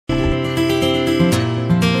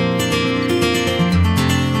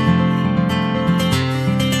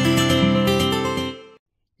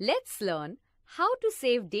Let's learn how to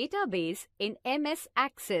save database in MS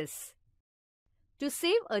Access. To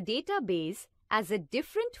save a database as a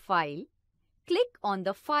different file, click on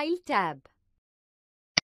the File tab.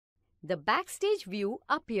 The Backstage view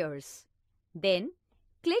appears. Then,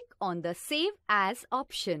 click on the Save As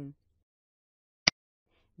option.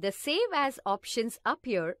 The Save As options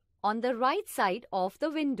appear on the right side of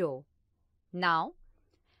the window. Now,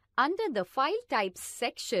 under the File Types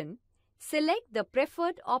section, select the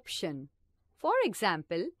preferred option. For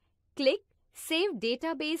example, click Save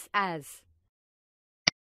Database As.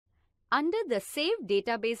 Under the Save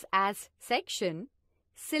Database As section,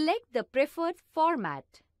 select the preferred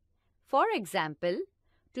format. For example,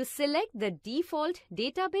 to select the default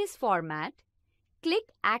database format,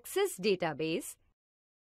 click Access Database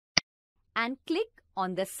and click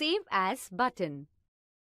on the Save As button.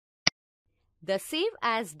 The Save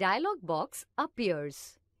As dialog box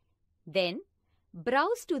appears. Then,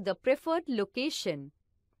 browse to the preferred location.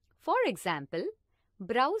 For example,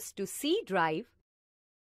 browse to C drive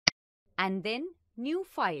and then New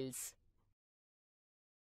Files.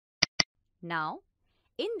 Now,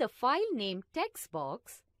 in the File Name text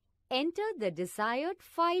box, enter the desired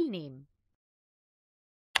file name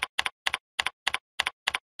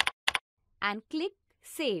and click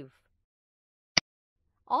Save.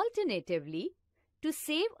 Alternatively, to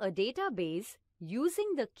save a database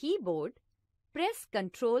using the keyboard, press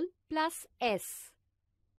Ctrl+S.